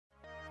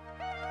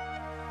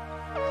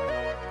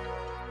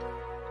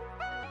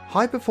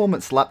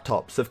High-performance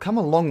laptops have come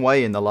a long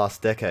way in the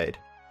last decade.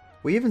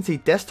 We even see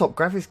desktop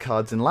graphics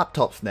cards in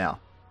laptops now.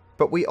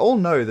 But we all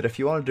know that if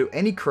you want to do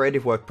any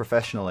creative work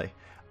professionally,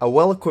 a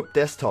well-equipped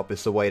desktop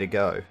is the way to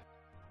go.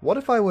 What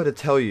if I were to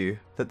tell you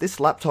that this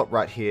laptop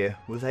right here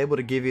was able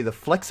to give you the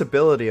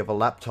flexibility of a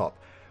laptop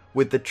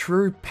with the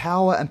true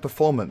power and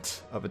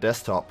performance of a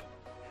desktop?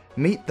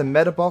 Meet the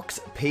MetaBox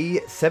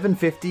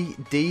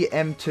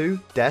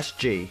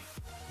P750DM2-G.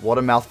 What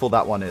a mouthful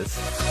that one is.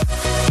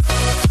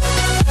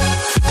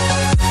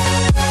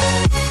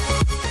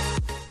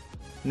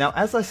 Now,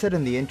 as I said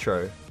in the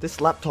intro, this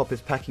laptop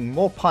is packing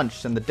more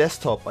punch than the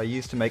desktop I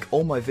use to make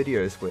all my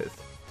videos with.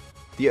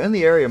 The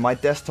only area my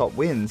desktop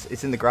wins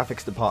is in the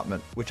graphics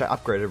department, which I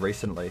upgraded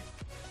recently.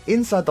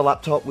 Inside the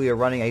laptop we are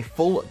running a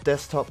full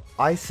desktop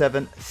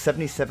i7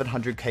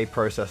 7700K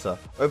processor,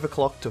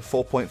 overclocked to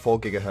 4.4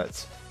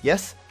 GHz.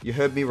 Yes, you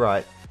heard me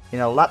right.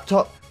 In a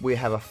laptop we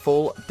have a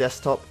full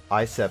desktop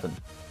i7.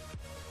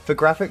 For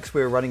graphics,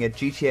 we are running a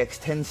GTX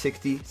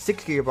 1060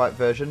 6GB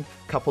version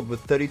coupled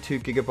with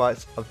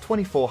 32GB of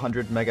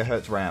 2400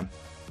 MHz RAM.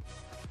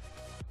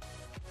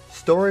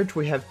 Storage,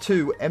 we have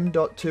two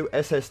M.2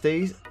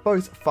 SSDs,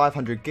 both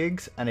 500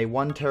 gigs, and a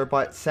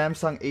 1TB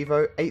Samsung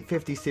Evo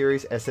 850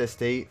 series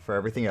SSD for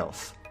everything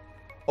else.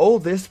 All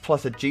this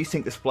plus a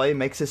G-Sync display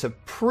makes this a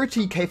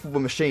pretty capable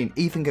machine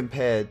even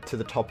compared to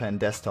the top-end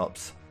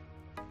desktops.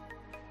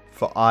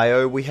 For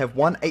I/O, we have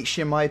one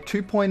HDMI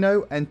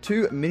 2.0 and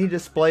two mini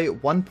display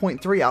 1.3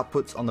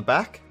 outputs on the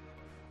back.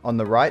 On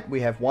the right,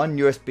 we have one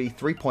USB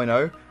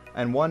 3.0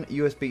 and one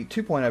USB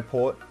 2.0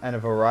 port and a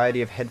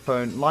variety of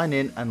headphone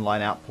line-in and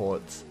line-out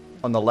ports.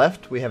 On the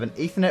left, we have an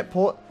Ethernet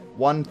port,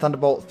 one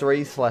Thunderbolt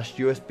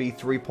 3/USB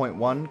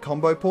 3.1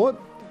 combo port,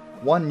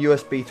 one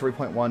USB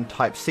 3.1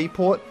 Type-C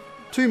port,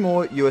 two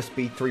more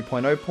USB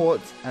 3.0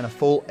 ports, and a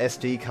full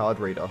SD card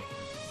reader.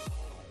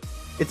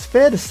 It's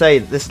fair to say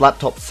that this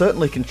laptop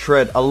certainly can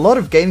shred a lot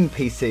of gaming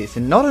PCs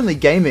in not only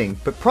gaming,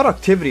 but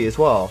productivity as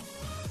well.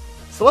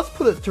 So let's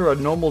put it through a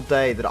normal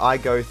day that I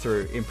go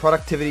through in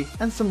productivity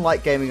and some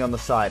light gaming on the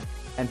side,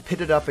 and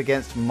pit it up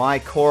against my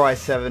Core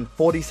i7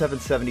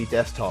 4770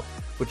 desktop,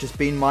 which has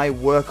been my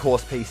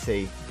workhorse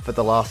PC for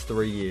the last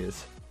 3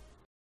 years.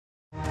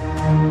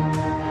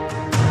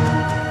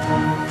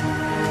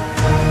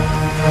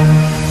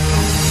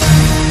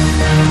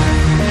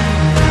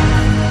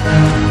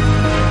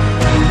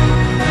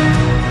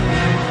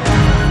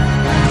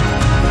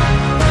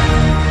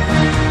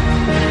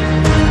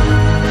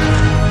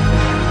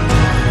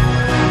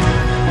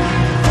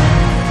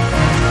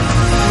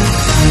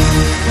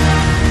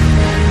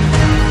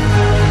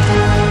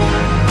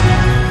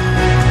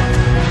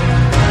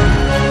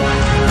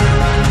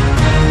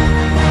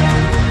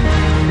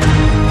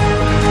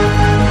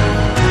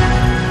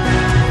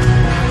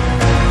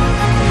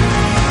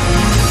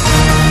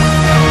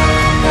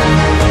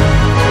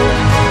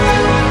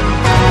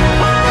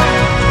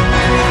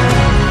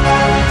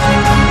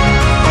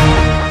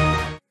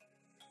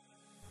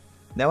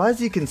 Now,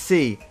 as you can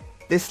see,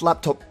 this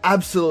laptop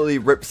absolutely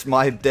rips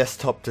my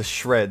desktop to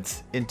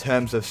shreds in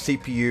terms of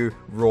CPU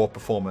raw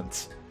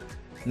performance.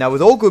 Now,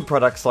 with all good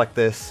products like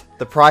this,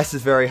 the price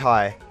is very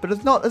high, but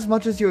it's not as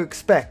much as you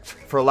expect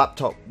for a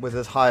laptop with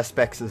as high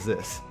specs as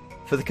this.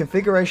 For the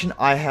configuration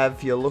I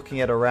have, you're looking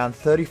at around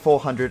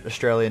 3,400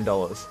 Australian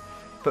dollars.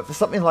 But for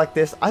something like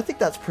this, I think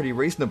that's pretty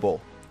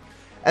reasonable.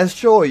 As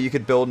sure, you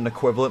could build an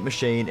equivalent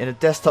machine in a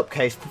desktop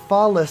case for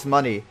far less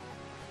money,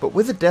 but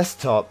with a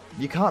desktop,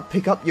 you can't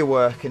pick up your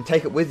work and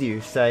take it with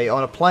you, say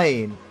on a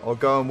plane, or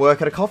go and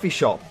work at a coffee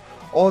shop,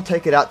 or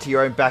take it out to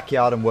your own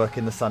backyard and work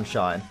in the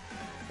sunshine.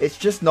 It's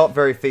just not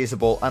very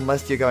feasible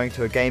unless you're going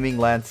to a gaming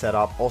LAN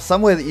setup or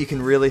somewhere that you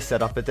can really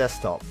set up a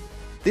desktop.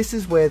 This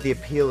is where the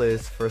appeal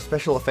is for a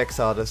special effects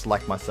artist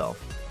like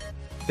myself.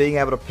 Being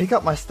able to pick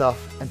up my stuff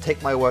and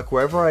take my work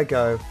wherever I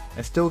go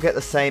and still get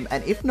the same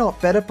and if not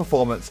better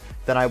performance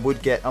than I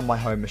would get on my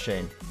home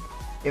machine.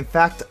 In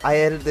fact, I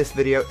edited this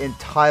video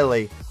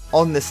entirely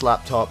on this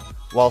laptop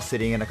while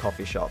sitting in a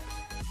coffee shop.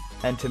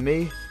 And to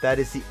me, that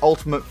is the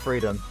ultimate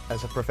freedom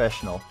as a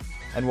professional,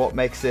 and what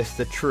makes this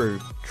the true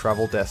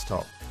travel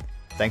desktop.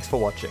 Thanks for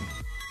watching.